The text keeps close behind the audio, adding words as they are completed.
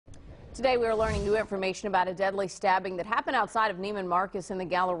Today we are learning new information about a deadly stabbing that happened outside of Neiman Marcus in the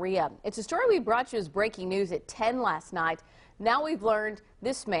Galleria. It's a story we brought you as breaking news at 10 last night. Now we've learned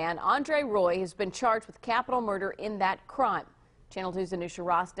this man, Andre Roy, has been charged with capital murder in that crime. Channel 2's Anusha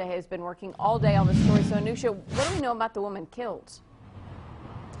Rasta has been working all day on this story. So Anusha, what do we know about the woman killed?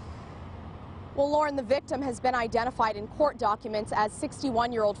 Well, Lauren, the victim has been identified in court documents as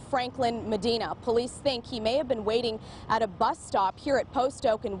 61-year-old Franklin Medina. Police think he may have been waiting at a bus stop here at Post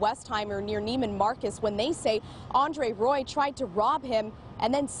Oak in Westheimer near Neiman Marcus when they say Andre Roy tried to rob him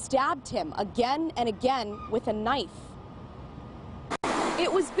and then stabbed him again and again with a knife.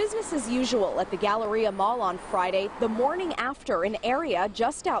 It was business as usual at the Galleria Mall on Friday, the morning after an area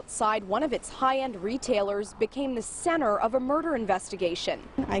just outside one of its high-end retailers became the center of a murder investigation.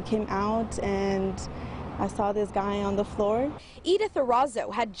 I came out and I saw this guy on the floor. Edith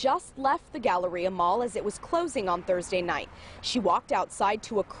Arazo had just left the Galleria Mall as it was closing on Thursday night. She walked outside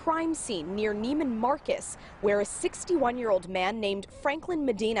to a crime scene near Neiman Marcus, where a 61-year-old man named Franklin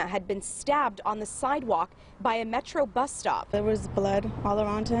Medina had been stabbed on the sidewalk by a Metro bus stop. There was blood all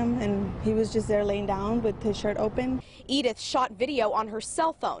around him, and he was just there laying down with his shirt open. Edith shot video on her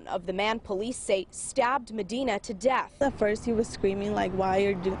cell phone of the man police say stabbed Medina to death. At first, he was screaming, like,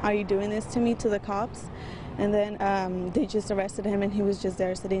 "Why are you doing this to me?" to the cops. And then they just arrested him, and he was just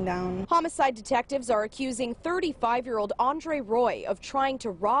there sitting down. Homicide detectives are accusing 35-year-old Andre Roy of trying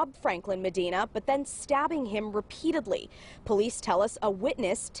to rob Franklin Medina, but then stabbing him repeatedly. Police tell us a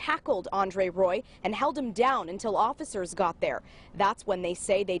witness tackled Andre Roy and held him down until officers got there. That's when they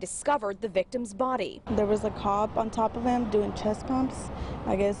say they discovered the victim's body. There was a cop on top of him doing chest pumps,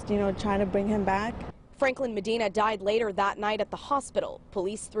 I guess, trying to bring him back. Franklin Medina died later that night at the hospital.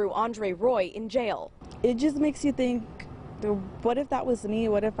 Police threw Andre Roy in jail. It just makes you think, what if that was me?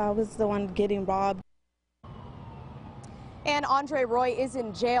 What if I was the one getting robbed? And Andre Roy is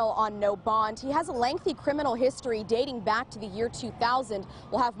in jail on no bond. He has a lengthy criminal history dating back to the year 2000.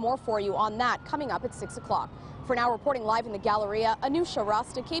 We'll have more for you on that coming up at 6 o'clock. For now, reporting live in the Galleria, Anusha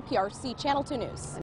Rasta, KPRC Channel 2 News.